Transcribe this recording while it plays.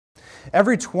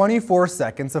Every 24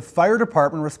 seconds, a fire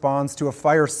department responds to a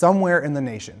fire somewhere in the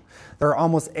nation. There are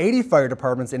almost 80 fire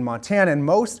departments in Montana, and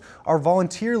most are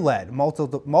volunteer-led.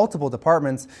 Multiple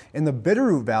departments in the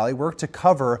Bitterroot Valley work to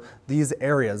cover these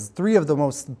areas. Three of the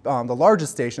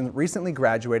largest stations recently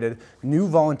graduated new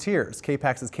volunteers.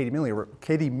 KPAX's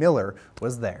Katie Miller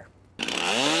was there.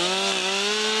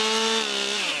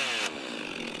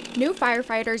 New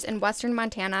firefighters in western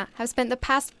Montana have spent the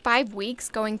past 5 weeks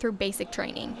going through basic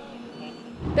training.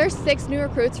 There's 6 new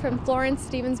recruits from Florence,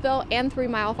 Stevensville, and 3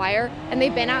 Mile Fire, and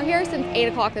they've been out here since 8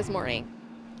 o'clock this morning.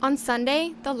 On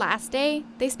Sunday, the last day,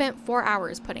 they spent 4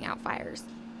 hours putting out fires.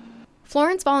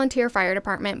 Florence Volunteer Fire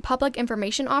Department Public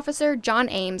Information Officer John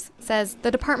Ames says the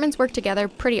departments work together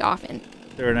pretty often.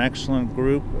 They're an excellent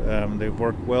group. They've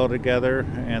worked well together,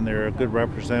 and they're a good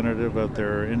representative of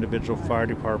their individual fire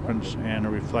departments and a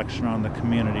reflection on the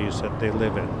communities that they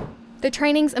live in. The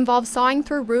trainings involve sawing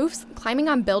through roofs, climbing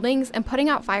on buildings, and putting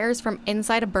out fires from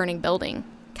inside a burning building.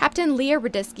 Captain Leah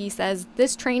Radisky says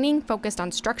this training focused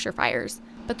on structure fires,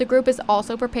 but the group is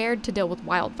also prepared to deal with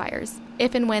wildfires,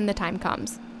 if and when the time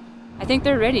comes. I think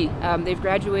they're ready. They've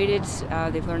graduated,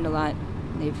 they've learned a lot,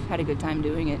 they've had a good time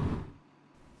doing it.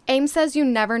 Ames says you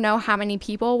never know how many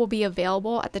people will be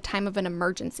available at the time of an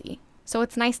emergency, so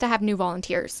it's nice to have new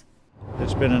volunteers.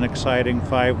 It's been an exciting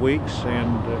 5 weeks,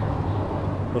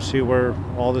 and we'll see where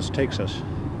all this takes us.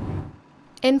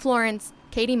 In Florence,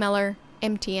 Katie Miller,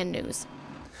 MTN News.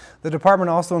 The department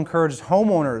also encouraged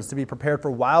homeowners to be prepared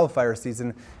for wildfire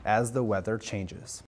season as the weather changes.